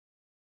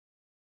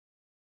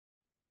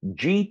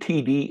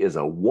GTD is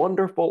a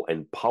wonderful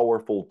and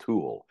powerful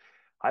tool.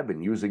 I've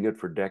been using it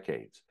for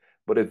decades.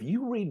 But if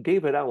you read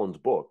David Allen's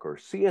book or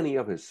see any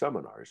of his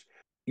seminars,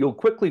 you'll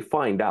quickly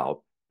find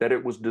out that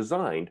it was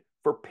designed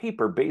for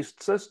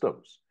paper-based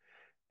systems.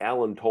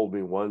 Allen told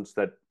me once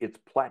that it's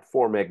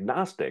platform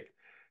agnostic,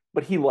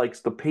 but he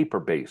likes the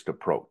paper-based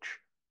approach.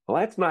 Well,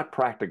 that's not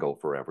practical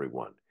for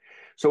everyone.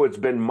 So it's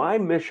been my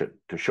mission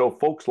to show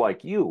folks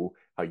like you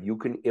how you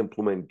can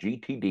implement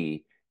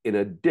GTD in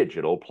a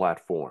digital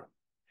platform.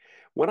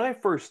 When I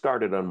first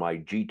started on my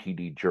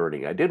GTD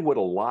journey, I did what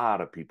a lot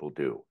of people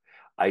do.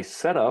 I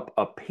set up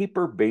a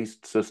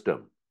paper-based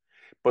system.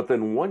 But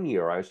then one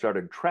year I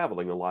started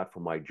traveling a lot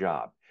for my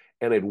job,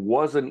 and it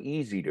wasn't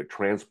easy to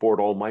transport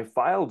all my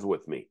files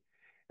with me.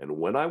 And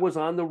when I was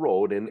on the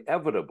road,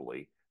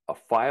 inevitably, a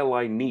file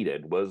I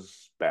needed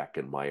was back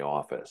in my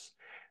office.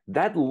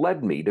 That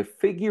led me to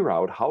figure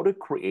out how to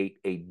create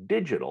a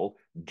digital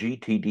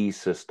GTD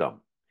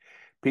system.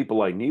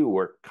 People I knew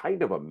were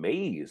kind of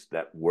amazed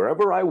that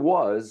wherever I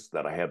was,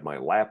 that I had my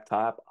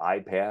laptop,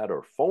 iPad,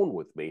 or phone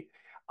with me,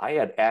 I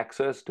had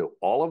access to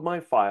all of my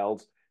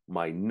files,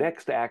 my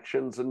next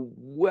actions, and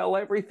well,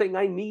 everything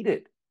I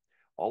needed.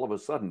 All of a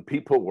sudden,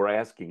 people were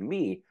asking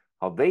me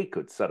how they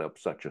could set up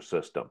such a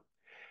system.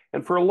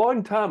 And for a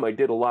long time, I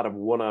did a lot of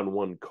one on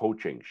one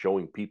coaching,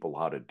 showing people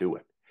how to do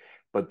it.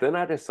 But then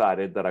I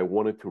decided that I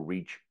wanted to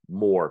reach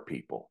more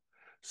people.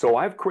 So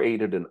I've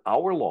created an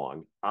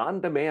hour-long,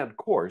 on-demand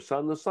course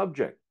on the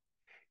subject.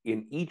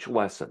 In each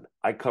lesson,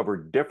 I cover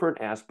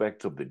different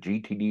aspects of the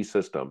GTD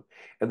system,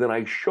 and then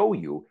I show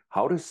you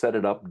how to set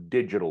it up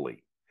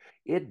digitally.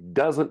 It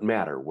doesn't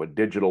matter what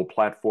digital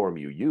platform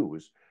you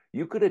use,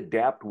 you could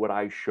adapt what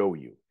I show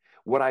you.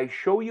 What I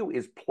show you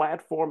is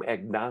platform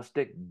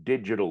agnostic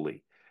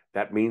digitally.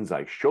 That means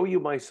I show you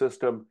my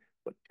system,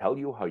 but tell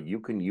you how you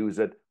can use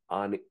it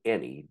on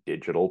any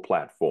digital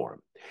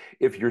platform.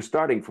 If you're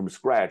starting from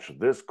scratch,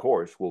 this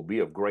course will be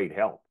of great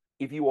help.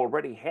 If you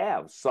already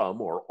have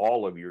some or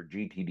all of your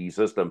GTD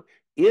system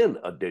in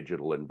a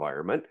digital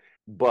environment,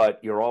 but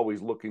you're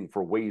always looking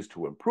for ways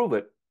to improve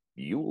it,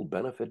 you will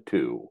benefit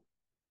too.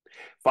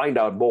 Find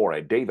out more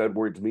at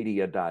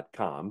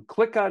daveedwardsmedia.com.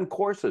 Click on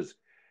courses.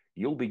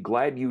 You'll be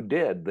glad you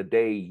did the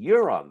day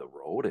you're on the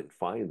road and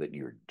find that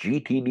your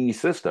GTD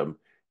system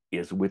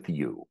is with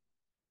you.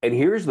 And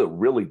here's the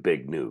really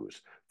big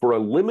news. For a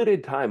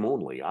limited time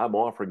only, I'm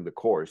offering the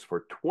course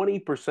for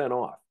 20%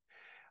 off.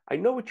 I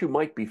know what you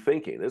might be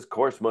thinking. This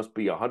course must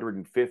be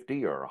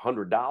 $150 or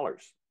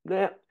 $100.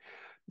 Nah,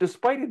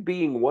 despite it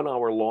being 1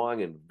 hour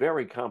long and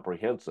very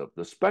comprehensive,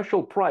 the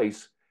special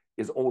price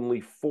is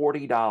only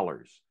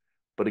 $40.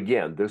 But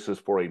again, this is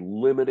for a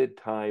limited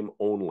time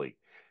only.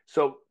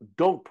 So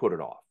don't put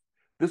it off.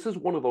 This is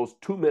one of those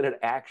 2-minute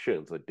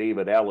actions that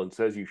David Allen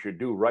says you should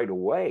do right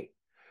away.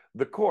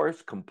 The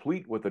course,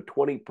 complete with a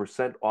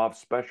 20% off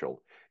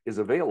special, is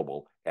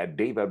available at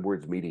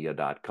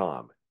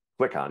daveedwardsmedia.com.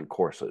 Click on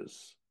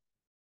courses.